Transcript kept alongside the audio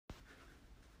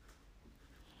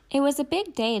It was a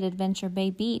big day at Adventure Bay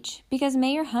Beach because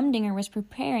Mayor Humdinger was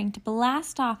preparing to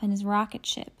blast off in his rocket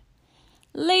ship.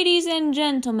 "Ladies and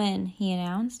gentlemen," he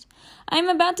announced, "I am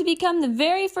about to become the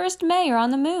very first mayor on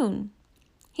the moon."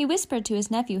 He whispered to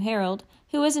his nephew Harold,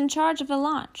 who was in charge of the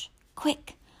launch.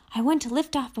 "Quick, I want to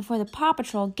lift off before the Paw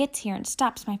Patrol gets here and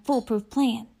stops my foolproof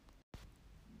plan."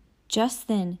 Just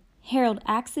then, Harold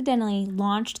accidentally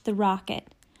launched the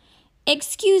rocket.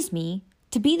 "Excuse me,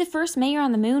 to be the first mayor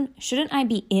on the moon, shouldn't I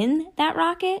be in that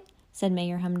rocket?" said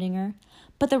Mayor Humdinger.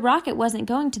 "But the rocket wasn't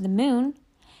going to the moon.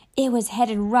 It was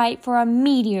headed right for a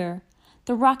meteor.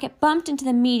 The rocket bumped into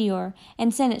the meteor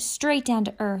and sent it straight down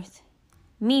to Earth."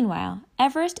 Meanwhile,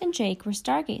 Everest and Jake were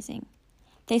stargazing.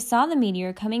 They saw the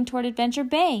meteor coming toward Adventure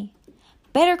Bay.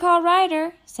 "Better call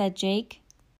Ryder," said Jake.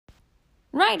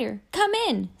 "Ryder, come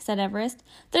in," said Everest.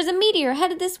 "There's a meteor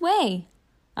headed this way."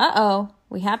 "Uh-oh,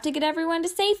 we have to get everyone to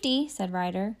safety," said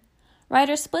Ryder.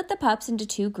 Ryder split the pups into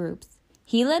two groups.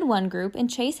 He led one group and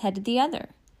Chase headed the other.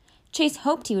 Chase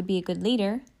hoped he would be a good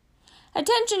leader.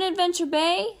 "Attention, Adventure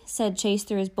Bay," said Chase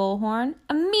through his bullhorn.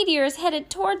 "A meteor is headed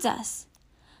towards us."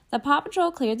 The Paw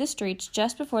Patrol cleared the streets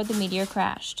just before the meteor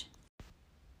crashed.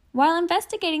 While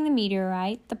investigating the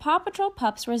meteorite, the Paw Patrol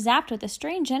pups were zapped with a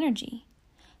strange energy.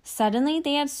 Suddenly,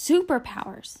 they had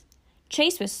superpowers.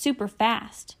 Chase was super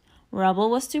fast. Rubble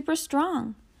was super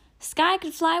strong. Sky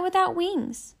could fly without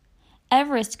wings.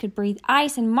 Everest could breathe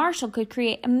ice and Marshall could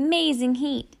create amazing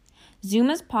heat.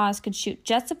 Zuma's paws could shoot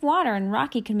jets of water and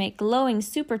Rocky could make glowing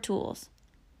super tools.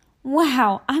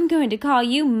 "Wow, I'm going to call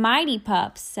you Mighty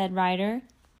Pups," said Ryder.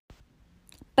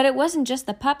 But it wasn't just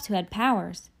the pups who had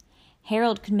powers.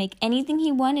 Harold could make anything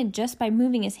he wanted just by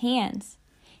moving his hands.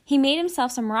 He made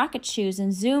himself some rocket shoes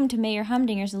and zoomed to Mayor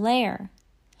Humdinger's lair.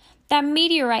 "That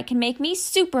meteorite can make me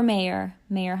super mayor,"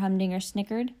 Mayor Humdinger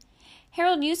snickered.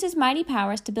 Harold used his mighty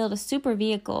powers to build a super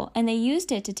vehicle, and they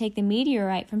used it to take the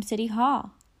meteorite from City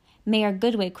Hall. Mayor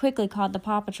Goodway quickly called the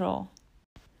Paw Patrol.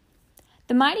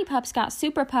 The Mighty Pups got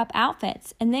super pup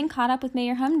outfits and then caught up with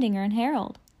Mayor Humdinger and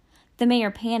Harold. The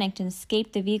mayor panicked and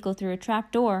escaped the vehicle through a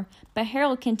trap door, but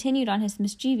Harold continued on his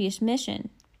mischievous mission.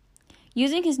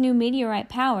 Using his new meteorite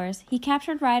powers, he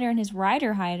captured Ryder in his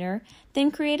Ryder hider, then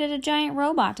created a giant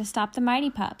robot to stop the Mighty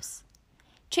Pups.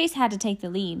 Chase had to take the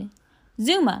lead.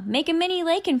 "Zuma, make a mini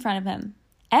lake in front of him."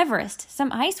 "Everest,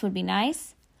 some ice would be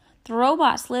nice." The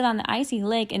robot slid on the icy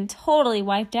lake and totally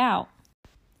wiped out.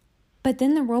 But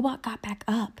then the robot got back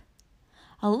up.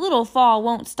 "A little fall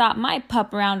won't stop my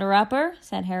pup rounder-upper,"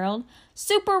 said Harold.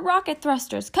 "Super rocket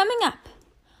thrusters coming up."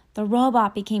 The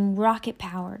robot became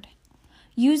rocket-powered.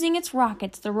 Using its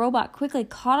rockets, the robot quickly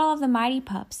caught all of the Mighty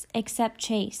Pups, except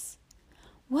Chase.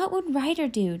 What would Ryder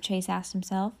do? Chase asked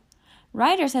himself.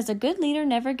 Ryder says a good leader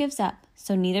never gives up,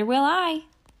 so neither will I.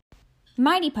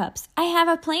 "Mighty Pups, I have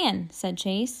a plan," said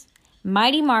Chase.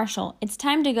 "Mighty Marshall, it's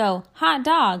time to go hot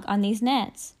dog on these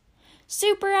nets."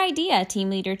 "Super idea, Team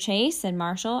Leader Chase," said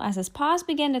Marshall as his paws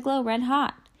began to glow red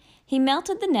hot. He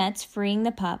melted the nets, freeing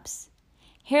the pups.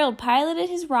 Harold piloted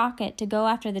his rocket to go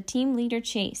after the Team Leader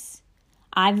Chase.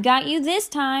 "I've got you this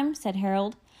time," said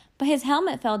Harold, but his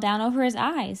helmet fell down over his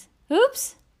eyes.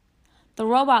 "Oops!" The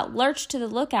robot lurched to the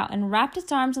lookout and wrapped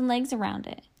its arms and legs around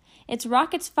it. Its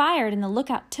rockets fired and the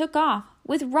lookout took off,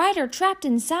 with Ryder trapped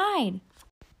inside.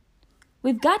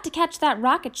 "We've got to catch that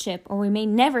rocket ship or we may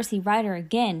never see Ryder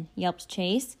again," yelped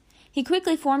Chase. He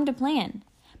quickly formed a plan.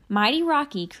 Mighty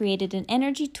Rocky created an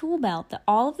energy tool belt that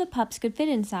all of the pups could fit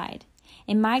inside,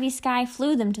 and Mighty Sky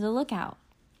flew them to the lookout.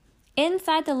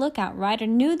 Inside the lookout, Ryder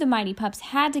knew the Mighty Pups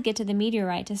had to get to the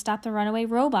meteorite to stop the runaway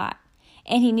robot,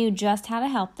 and he knew just how to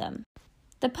help them.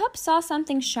 The pups saw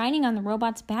something shining on the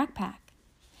robot's backpack.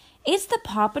 "It's the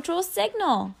Paw Patrol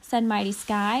signal," said Mighty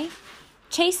Sky.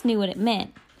 Chase knew what it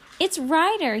meant. "It's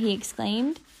Ryder," he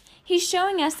exclaimed. "He's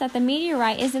showing us that the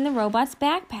meteorite is in the robot's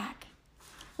backpack."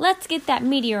 "Let's get that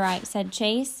meteorite," said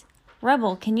Chase.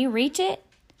 "Rubble, can you reach it?"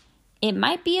 "It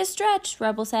might be a stretch,"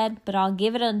 Rubble said, "but I'll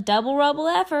give it a double Rubble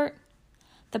effort."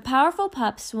 The powerful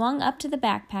pup swung up to the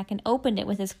backpack and opened it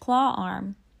with his claw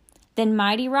arm. Then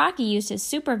Mighty Rocky used his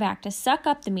super vac to suck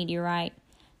up the meteorite.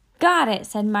 "Got it,"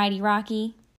 said Mighty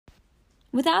Rocky.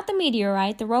 Without the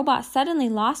meteorite, the robot suddenly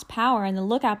lost power and the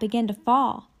lookout began to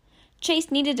fall. Chase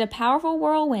needed a powerful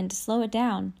whirlwind to slow it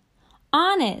down.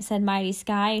 "On it," said Mighty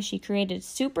Sky as she created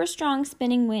super strong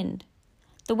spinning wind.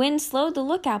 The wind slowed the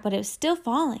lookout, but it was still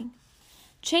falling.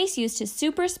 Chase used his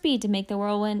super speed to make the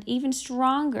whirlwind even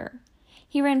stronger.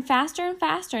 He ran faster and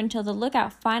faster until the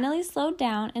lookout finally slowed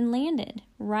down and landed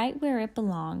right where it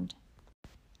belonged.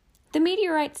 The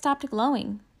meteorite stopped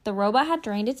glowing. The robot had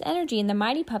drained its energy and the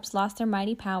Mighty Pups lost their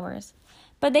mighty powers.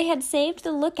 But they had saved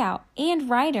the lookout and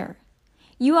Ryder.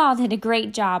 You all did a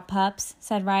great job, pups,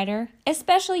 said Ryder.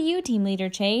 Especially you, Team Leader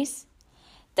Chase.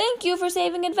 Thank you for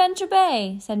saving Adventure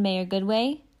Bay, said Mayor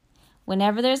Goodway.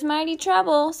 Whenever there's mighty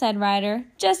trouble, said Ryder,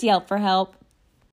 just yelp for help.